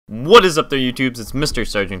What is up there, YouTubes? It's Mr.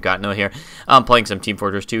 Sergeant Gotno here. I'm playing some Team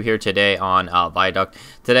Fortress 2 here today on Viaduct.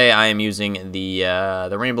 Today I am using the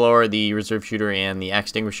RainBlower, the reserve shooter, and the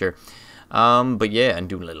axtinguisher. But yeah, and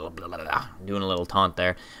doing a little taunt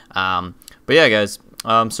there. But yeah, guys.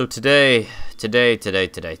 So today, I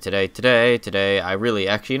really,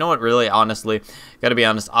 actually, you know what? Really, honestly, gotta be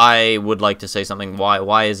honest, I would like to say something.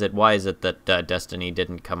 Why is it that Destiny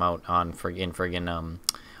didn't come out on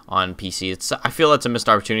on PC? I feel that's a missed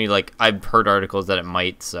opportunity. Like, I've heard articles that it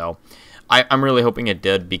might, so I'm really hoping it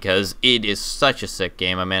did, because it is such a sick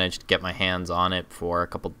game. I managed to get my hands on it for a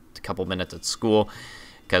couple minutes at school,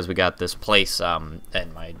 because we got this place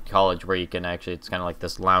at my college where you can actually, it's kind of like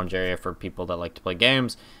this lounge area for people that like to play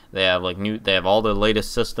games. They have they have all the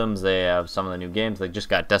latest systems. They have some of the new games. They just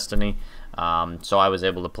got Destiny, so I was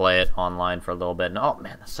able to play it online for a little bit. And oh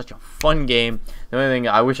man, that's such a fun game. The only thing,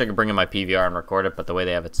 I wish I could bring in my PVR and record it, but the way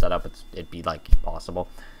they have it set up, it'd be like impossible.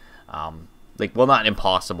 Like, well, not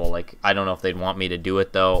impossible. Like, I don't know if they'd want me to do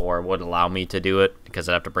it though, or would allow me to do it, because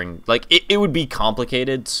I'd have to bring, like, it would be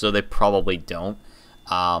complicated. So they probably don't.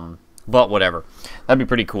 But whatever. That'd be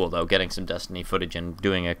pretty cool, though, getting some Destiny footage and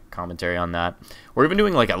doing a commentary on that. Or even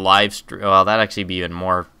doing, like, a live stream. Well, that'd actually be even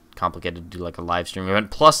more complicated to do, like, a live stream event.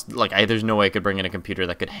 Plus, like, there's no way I could bring in a computer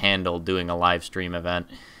that could handle doing a live stream event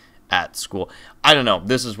at school. I don't know.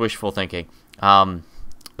 This is wishful thinking.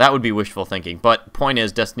 That would be wishful thinking. But point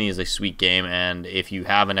is, Destiny is a sweet game, and if you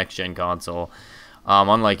have a next-gen console,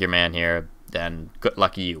 unlike your man here, then good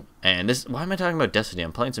lucky you. And this, why am I talking about Destiny?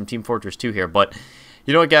 I'm playing some Team Fortress 2 here, but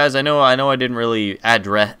you know what, guys? I know I didn't really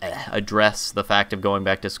address the fact of going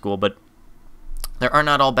back to school, but there are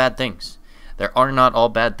not all bad things. There are not all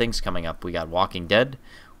bad things coming up. We got Walking Dead.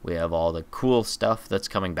 We have all the cool stuff that's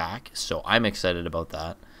coming back, so I'm excited about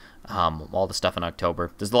that. All the stuff in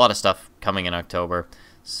October. There's a lot of stuff coming in October,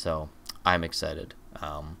 so I'm excited.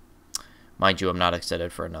 Mind you, I'm not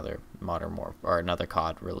excited for another Modern Warfare or another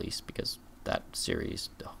COD release, because that series,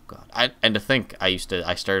 oh god. And to think I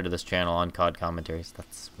started this channel on COD commentaries.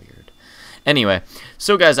 That's weird. Anyway,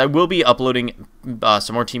 so guys, I will be uploading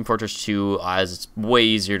some more Team Fortress 2 as it's way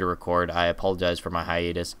easier to record. I apologize for my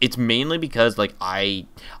hiatus. It's mainly because, like, I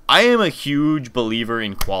am a huge believer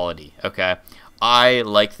in quality, okay? I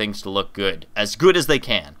like things to look good as they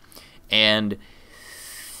can. And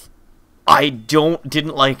I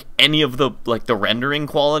didn't like any of the rendering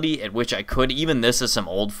quality at which I could. Even this is some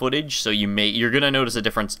old footage, so you're gonna notice a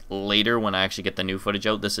difference later when I actually get the new footage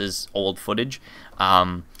out. This is old footage,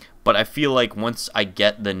 but I feel like once I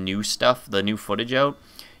get the new stuff, the new footage out,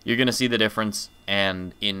 you're gonna see the difference,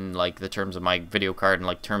 and in like the terms of my video card and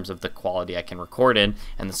like terms of the quality I can record in,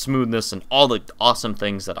 and the smoothness and all the awesome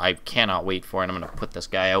things that I cannot wait for. And I'm gonna put this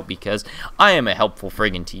guy out because I am a helpful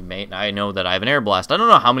friggin' teammate, and I know that I have an air blast. I don't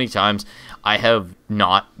know how many times I have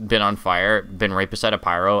not been on fire, been right beside a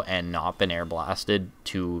Pyro, and not been air blasted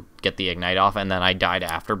to get the ignite off, and then I died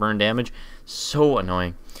afterburn damage. So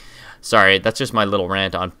annoying. Sorry, that's just my little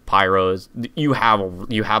rant on Pyros. You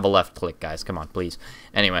have a left click, guys. Come on, please.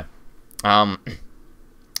 Anyway, I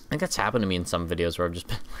think that's happened to me in some videos where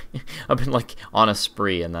I've been like on a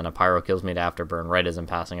spree, and then a Pyro kills me to afterburn right as I'm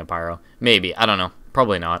passing a Pyro. Maybe, I don't know.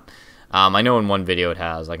 Probably not. I know in one video it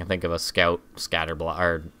has. I can think of a Scout scatter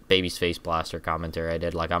or Baby's Face Blaster commentary I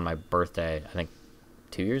did like on my birthday. I think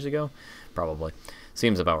 2 years ago, probably.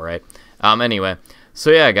 Seems about right. Anyway. So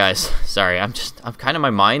yeah, guys, sorry, I'm kind of,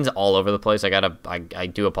 my mind's all over the place. I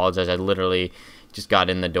do apologize. I literally just got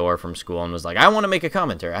in the door from school and was like, I want to make a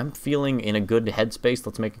commentary. I'm feeling in a good headspace.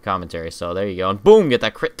 Let's make a commentary. So there you go. And boom, get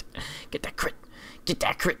that crit. Get that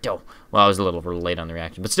crit, though. Well, I was a little late on the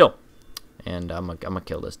reaction, but still. And I'm gonna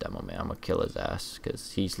kill this demo, man. I'm gonna kill his ass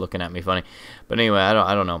because he's looking at me funny. But anyway,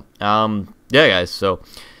 I don't know. Yeah, guys, so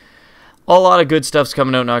a lot of good stuff's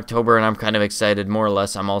coming out in October, and I'm kind of excited, more or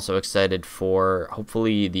less. I'm also excited for,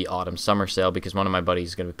 hopefully, the autumn-summer sale, because one of my buddies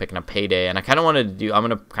is going to be picking up Payday, and I kind of wanted to do, I'm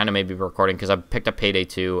going to kind of maybe be recording, because I picked up Payday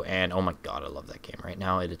 2, and oh my god, I love that game right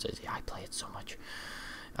now. I play it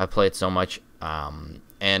so much.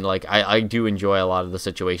 And like I do enjoy a lot of the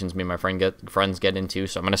situations me and my friends get into,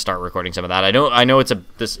 so I'm gonna start recording some of that. I know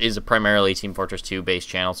this is a primarily Team Fortress 2 based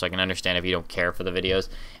channel, so I can understand if you don't care for the videos,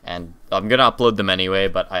 and I'm gonna upload them anyway.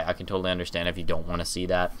 But I can totally understand if you don't want to see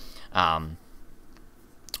that,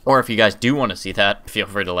 or if you guys do want to see that, feel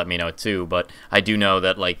free to let me know too. But I do know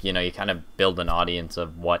that, like, you know, you kind of build an audience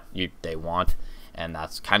of what they want, and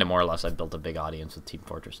that's kind of more or less, I built a big audience with Team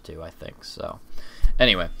Fortress 2, I think. So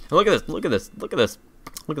anyway, look at this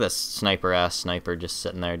sniper just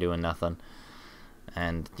sitting there doing nothing.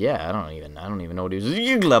 And yeah, I don't even know what he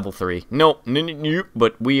was. Level 3. Nope.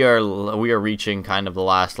 But we are reaching kind of the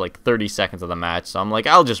last like 30 seconds of the match. So I'm like,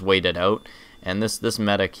 I'll just wait it out. And this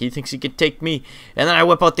medic, he thinks he could take me. And then I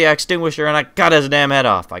whip out the extinguisher and I got his damn head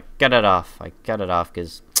off. I got it off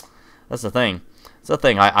because that's the thing. It's the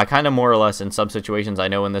thing. I kind of more or less in some situations I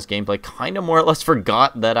know in this gameplay kind of more or less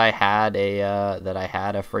forgot that I had a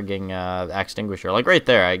frigging extinguisher. Like right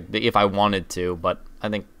there, if I wanted to, but I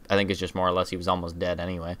think it's just more or less he was almost dead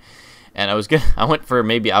anyway. And I was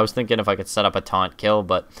thinking if I could set up a taunt kill,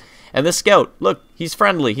 but and this scout, look, he's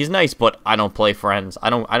friendly, he's nice, but I don't play friends. I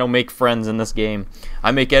don't make friends in this game.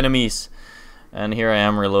 I make enemies. And here I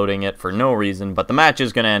am reloading it for no reason, but the match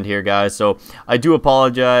is going to end here, guys. So I do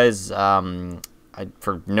apologize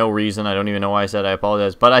for no reason. I don't even know why I said I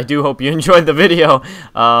apologize, but I do hope you enjoyed the video.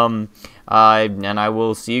 And I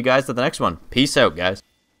will see you guys at the next one. Peace out, guys.